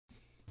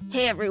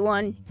Hey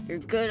everyone, your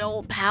good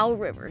old pal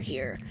River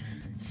here.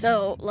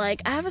 So, I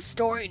have a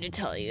story to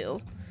tell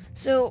you.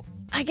 So,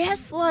 I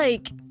guess,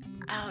 I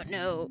don't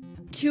know,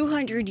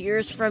 200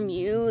 years from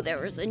you, there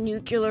was a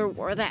nuclear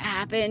war that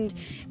happened,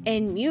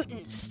 and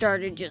mutants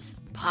started just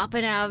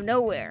popping out of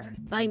nowhere.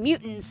 By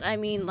mutants, I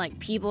mean,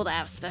 people that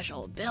have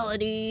special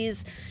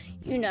abilities.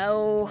 You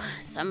know,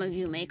 some of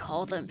you may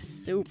call them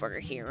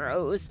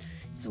superheroes.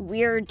 It's a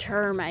weird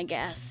term, I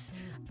guess.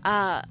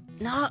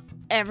 Not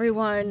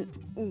everyone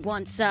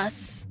wants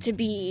us to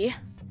be,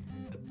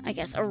 I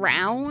guess,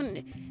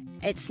 around.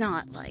 It's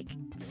not,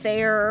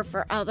 fair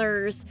for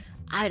others.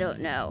 I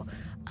don't know.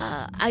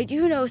 I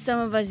do know some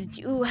of us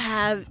do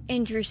have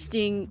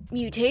interesting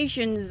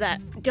mutations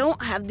that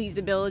don't have these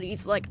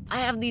abilities. I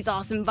have these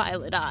awesome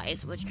violet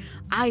eyes, which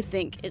I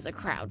think is a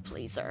crowd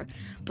pleaser.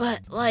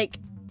 But,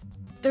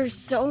 there's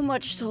so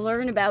much to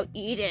learn about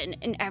Eden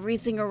and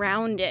everything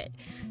around it.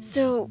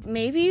 So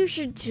maybe you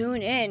should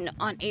tune in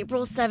on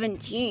April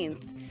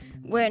 17th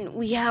when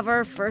we have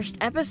our first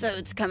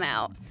episodes come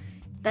out.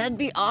 That'd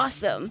be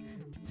awesome.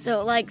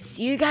 So,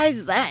 see you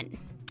guys then.